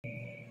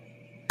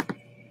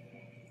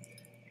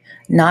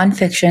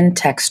Nonfiction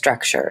text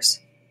structures.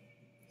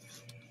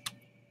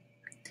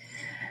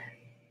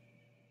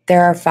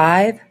 There are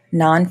 5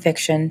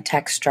 nonfiction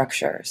text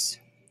structures: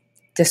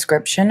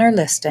 description or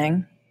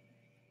listing,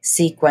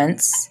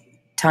 sequence,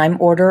 time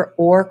order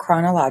or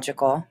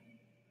chronological,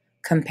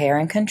 compare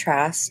and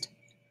contrast,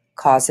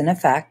 cause and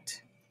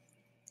effect,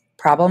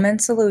 problem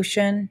and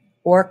solution,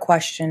 or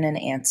question and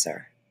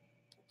answer.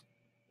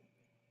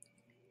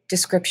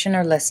 Description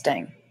or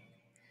listing.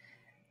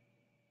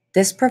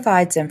 This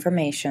provides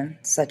information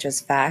such as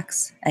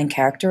facts and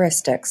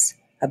characteristics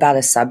about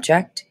a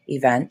subject,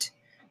 event,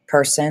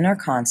 person, or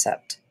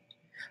concept.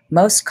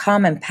 Most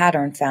common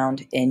pattern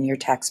found in your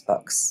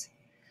textbooks.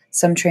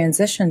 Some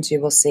transitions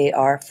you will see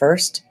are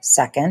first,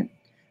 second,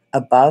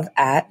 above,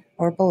 at,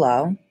 or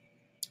below.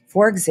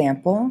 For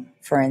example,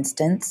 for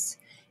instance,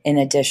 in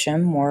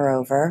addition,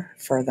 moreover,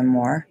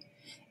 furthermore.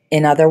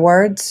 In other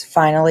words,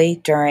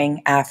 finally,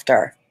 during,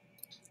 after.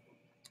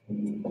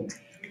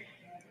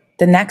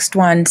 The next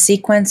one,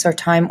 sequence or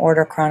time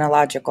order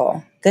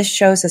chronological. This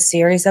shows a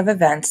series of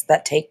events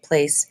that take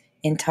place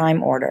in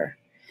time order.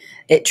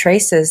 It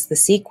traces the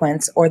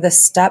sequence or the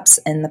steps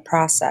in the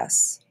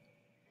process.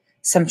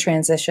 Some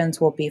transitions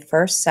will be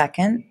first,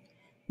 second,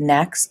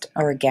 next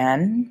or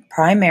again,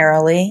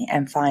 primarily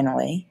and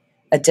finally,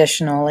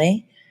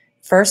 additionally,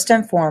 first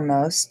and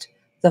foremost,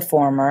 the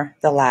former,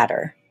 the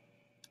latter.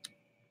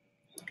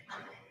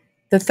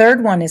 The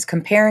third one is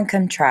compare and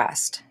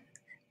contrast.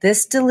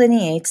 This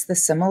delineates the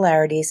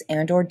similarities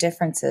and/or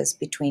differences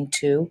between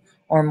 2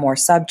 or more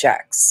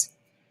subjects.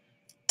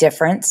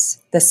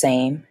 Difference, the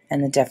same,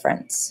 and the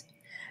difference.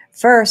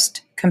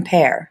 First,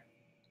 compare.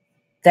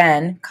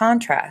 Then,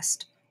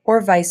 contrast, or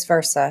vice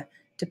versa,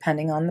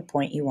 depending on the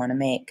point you want to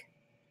make.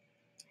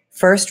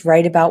 First,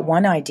 write about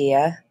one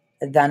idea,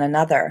 then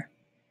another,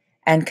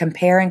 and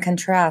compare and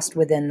contrast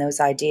within those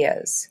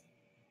ideas.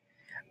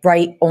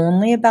 Write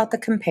only about the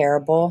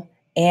comparable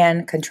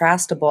and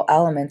contrastable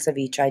elements of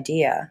each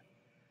idea.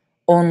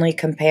 Only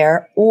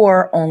compare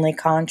or only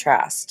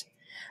contrast.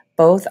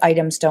 Both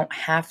items don't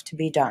have to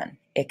be done.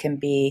 It can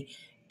be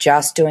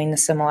just doing the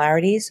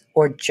similarities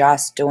or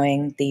just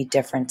doing the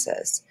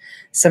differences.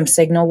 Some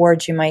signal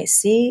words you might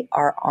see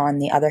are, on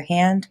the other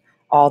hand,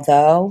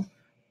 although,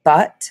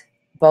 but,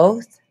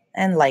 both,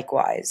 and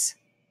likewise.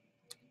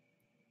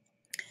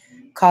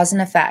 Cause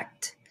and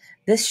effect.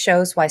 This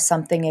shows why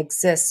something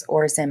exists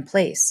or is in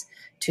place,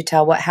 to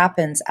tell what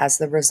happens as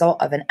the result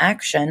of an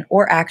action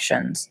or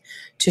actions,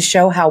 to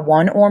show how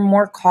one or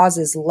more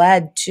causes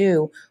led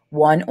to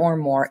one or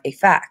more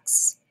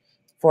effects.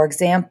 For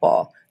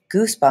example,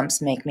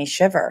 goosebumps make me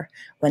shiver.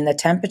 When the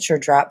temperature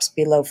drops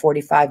below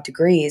 45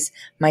 degrees,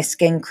 my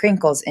skin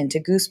crinkles into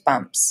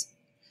goosebumps.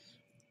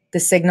 The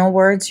signal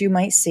words you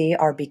might see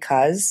are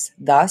because,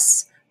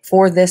 thus,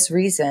 for this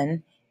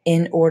reason,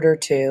 in order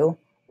to,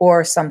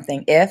 or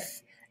something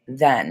if,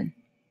 then.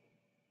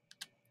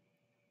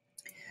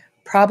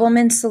 Problem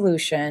and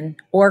solution,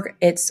 or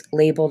it's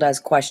labeled as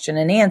question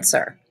and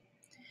answer.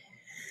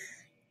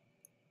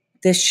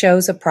 This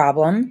shows a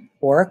problem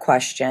or a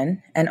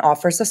question and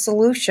offers a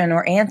solution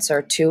or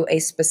answer to a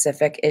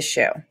specific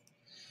issue.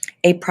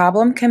 A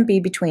problem can be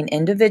between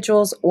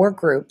individuals or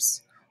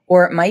groups,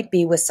 or it might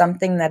be with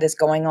something that is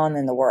going on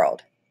in the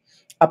world.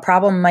 A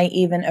problem might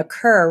even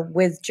occur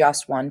with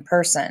just one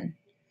person.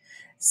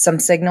 Some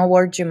signal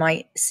words you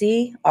might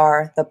see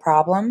are the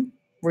problem,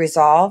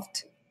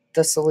 resolved,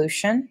 the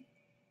solution,